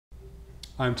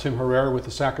I'm Tim Herrera with the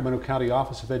Sacramento County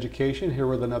Office of Education, here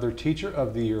with another Teacher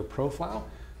of the Year profile.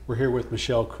 We're here with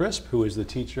Michelle Crisp, who is the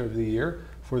Teacher of the Year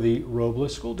for the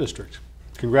Robles School District.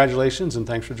 Congratulations and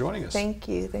thanks for joining us. Thank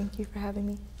you for having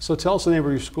me. So tell us the name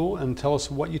of your school and tell us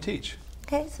what you teach.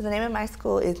 Okay, so the name of my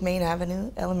school is Main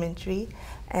Avenue Elementary,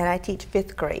 and I teach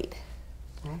 5th grade.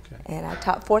 Okay. And I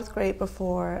taught 4th grade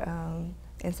before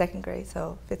in 2nd grade,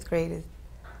 so 5th grade is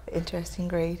an interesting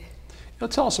grade. Now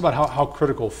tell us about how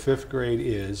critical 5th grade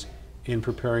is in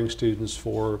preparing students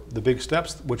for the big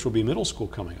steps, which will be middle school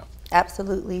coming up.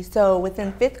 Absolutely. So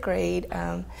within 5th grade,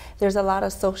 there's a lot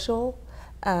of social,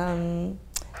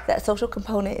 that social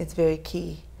component is very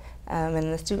key.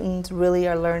 And the students really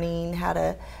are learning how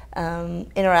to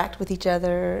interact with each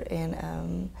other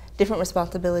and different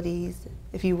responsibilities,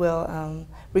 if you will,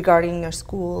 regarding their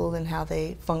school and how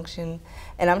they function.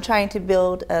 And I'm trying to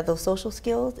build those social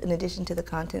skills in addition to the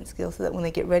content skills so that when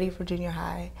they get ready for junior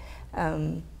high,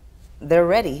 they're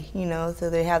ready, you know, so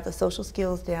they have the social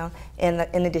skills down and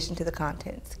in addition to the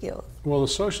content skills. Well, the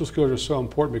social skills are so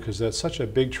important because that's such a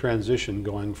big transition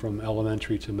going from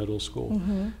elementary to middle school.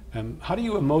 Mm-hmm. How do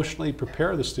you emotionally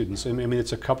prepare the students? I mean,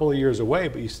 it's a couple of years away,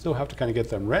 but you still have to kind of get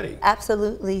them ready.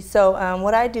 Absolutely. So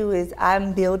what I do is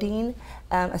I'm building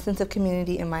a sense of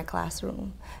community in my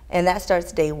classroom, and that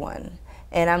starts day one.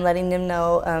 And I'm letting them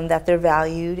know that they're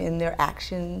valued and their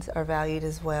actions are valued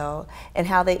as well, and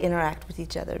how they interact with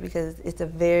each other, because it's a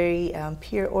very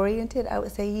peer-oriented, I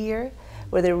would say, year,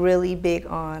 where they're really big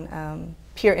on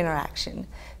peer interaction.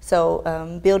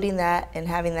 So building that and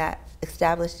having that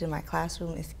established in my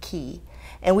classroom is key.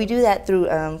 And we do that through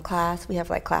class. We have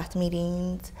like class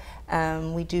meetings.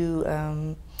 We do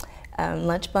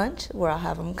lunch bunch, where I'll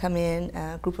have them come in,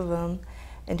 a group of them,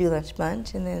 and do lunch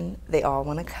bunch, and then they all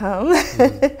want to come.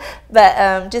 Mm-hmm.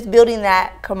 But just building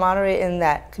that camaraderie and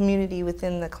that community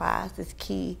within the class is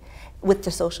key with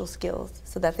the social skills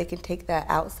so that they can take that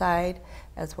outside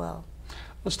as well.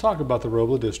 Let's talk about the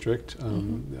Robles District,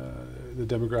 the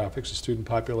demographics, the student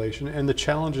population, and the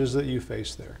challenges that you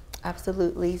face there.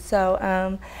 Absolutely.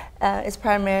 So it's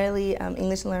primarily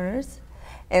English learners.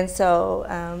 And so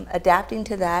adapting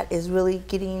to that is really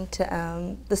getting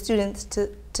to the students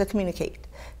to communicate,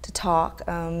 to talk,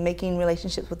 making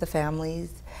relationships with the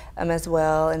families as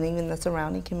well, and even the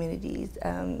surrounding communities,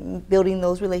 building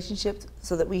those relationships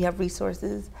so that we have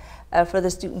resources for the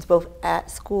students both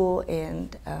at school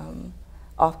and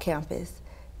off campus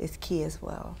is key as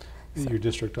well. Your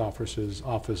district offers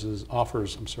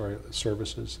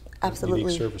services, Absolutely.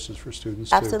 Unique services for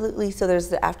students Absolutely. too. So there's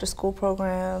the after-school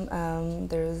program.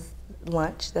 There's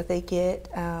lunch that they get.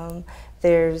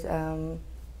 There's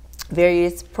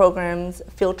various programs,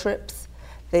 field trips.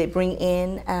 They bring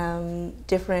in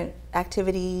different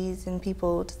activities and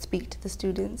people to speak to the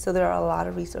students. So there are a lot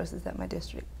of resources that my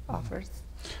district offers.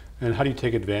 And how do you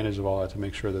take advantage of all that to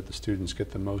make sure that the students get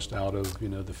the most out of, you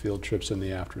know, the field trips and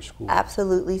the after school?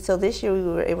 Absolutely. So this year we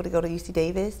were able to go to UC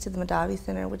Davis, to the Madavi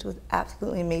Center, which was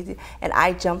absolutely amazing. And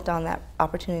I jumped on that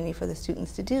opportunity for the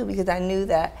students to do because I knew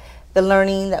that the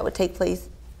learning that would take place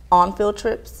on field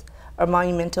trips are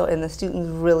monumental, and the students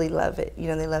really love it. You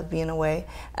know, they love being away.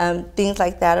 Things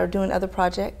like that, or doing other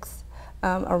projects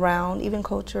around even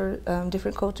culture,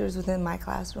 different cultures within my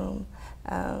classroom.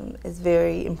 Is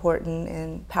very important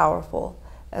and powerful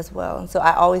as well. And so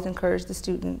I always encourage the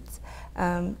students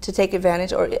to take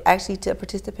advantage, or actually to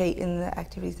participate in the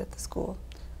activities at the school.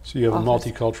 So you have a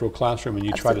multicultural classroom, and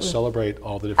you Absolutely. try to celebrate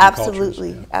all the different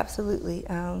Absolutely. cultures. Absolutely.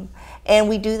 And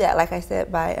we do that, like I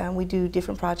said, by we do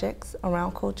different projects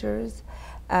around cultures,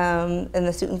 and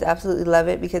the students absolutely love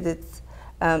it because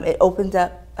it opens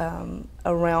up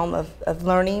a realm of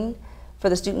learning for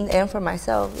the students and for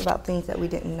myself about things that we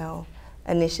didn't know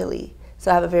initially.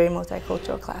 So I have a very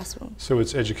multicultural classroom. So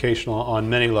it's educational on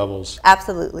many levels.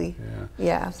 Absolutely. Yeah.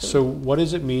 Yeah, absolutely. So what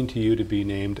does it mean to you to be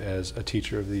named as a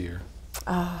Teacher of the Year?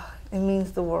 It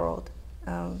means the world.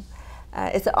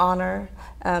 It's an honor.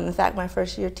 In fact, my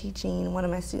first year teaching, one of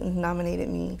my students nominated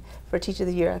me for Teacher of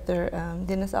the Year at their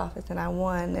dentist office, and I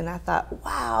won. And I thought,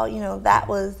 wow, you know, that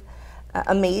was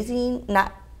amazing,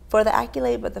 not for the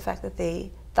accolade, but the fact that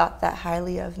they thought that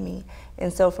highly of me.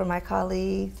 And so for my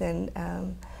colleagues and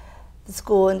the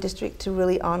school and district to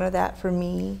really honor that for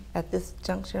me at this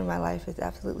juncture in my life is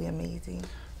absolutely amazing.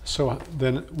 So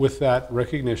then with that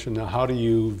recognition, now how do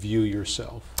you view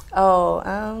yourself? Oh,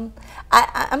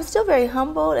 I'm still very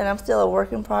humbled, and I'm still a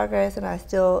work in progress, and I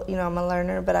still, you know, I'm a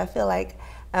learner, but I feel like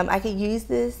I could use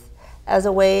this as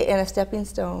a way and a stepping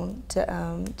stone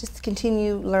to just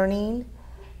continue learning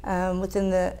within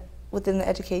the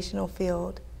educational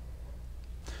field.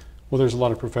 Well, there's a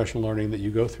lot of professional learning that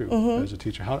you go through as a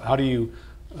teacher. How do you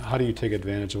How do you take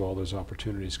advantage of all those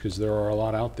opportunities? Because there are a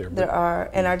lot out there. There are,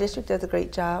 and our district does a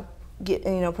great job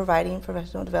providing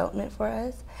professional development for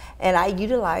us. And I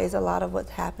utilize a lot of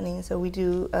what's happening. So we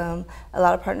do a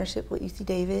lot of partnership with UC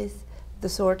Davis, the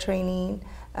SCOE training,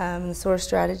 the SCOE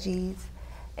strategies,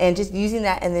 and just using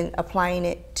that and then applying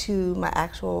it to my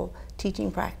actual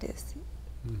teaching practice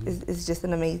is just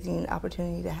an amazing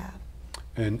opportunity to have.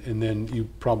 And then you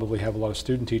probably have a lot of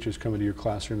student teachers come into your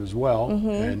classroom as well,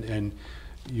 and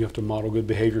you have to model good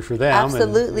behavior for them.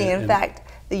 Absolutely. In fact,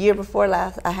 the year before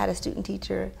last, I had a student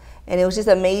teacher, and it was just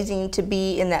amazing to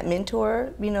be in that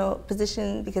mentor,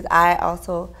 position, because I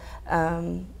also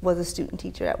was a student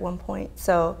teacher at one point.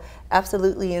 So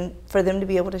absolutely, and for them to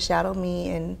be able to shadow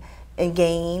me and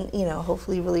gain,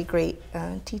 hopefully really great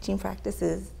teaching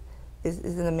practices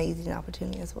is an amazing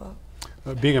opportunity as well.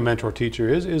 Being a mentor teacher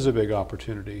is a big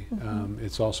opportunity.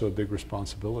 It's also a big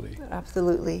responsibility.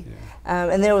 Absolutely.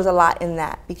 Yeah. And there was a lot in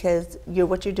that, because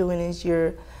what you're doing is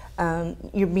you're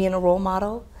being a role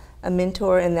model, a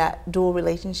mentor, and that dual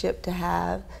relationship to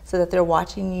have, so that they're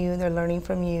watching you and they're learning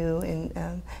from you,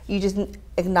 and you just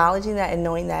acknowledging that and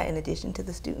knowing that in addition to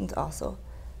the students also.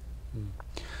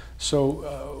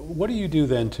 So what do you do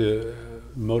then to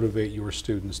motivate your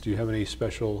students? Do you have any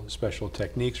special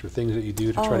techniques or things that you do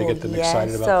to try to get them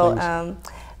excited about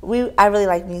things? I really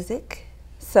like music.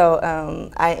 So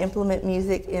I implement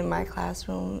music in my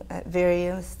classroom at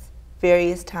various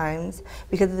times,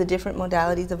 because of the different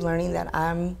modalities of learning that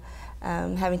I'm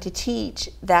having to teach.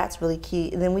 That's really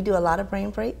key. And then we do a lot of brain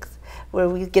breaks where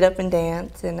we get up and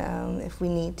dance, and if we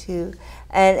need to.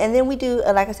 And then we do,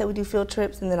 like I said, we do field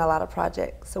trips and then a lot of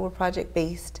projects. So we're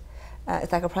project-based.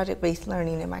 It's like a project-based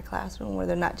learning in my classroom, where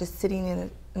they're not just sitting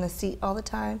in a seat all the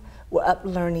time. We're up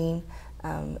learning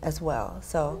as well.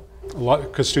 So a lot,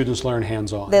 because students learn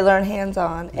hands-on. They learn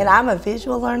hands-on, and I'm a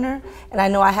visual learner, and I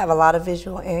know I have a lot of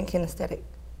visual and kinesthetic,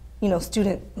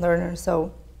 student learners.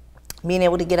 So being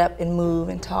able to get up and move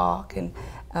and talk and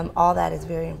all that is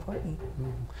very important.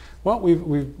 Well,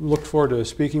 we've looked forward to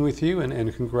speaking with you,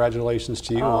 and congratulations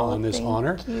to you on this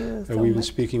honor. Thank you so We've been much.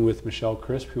 speaking with Michelle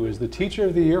Crisp, who is the Teacher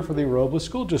of the Year for the Robles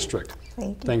School District.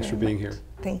 Thank you. Thanks for being here.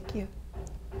 Thank you.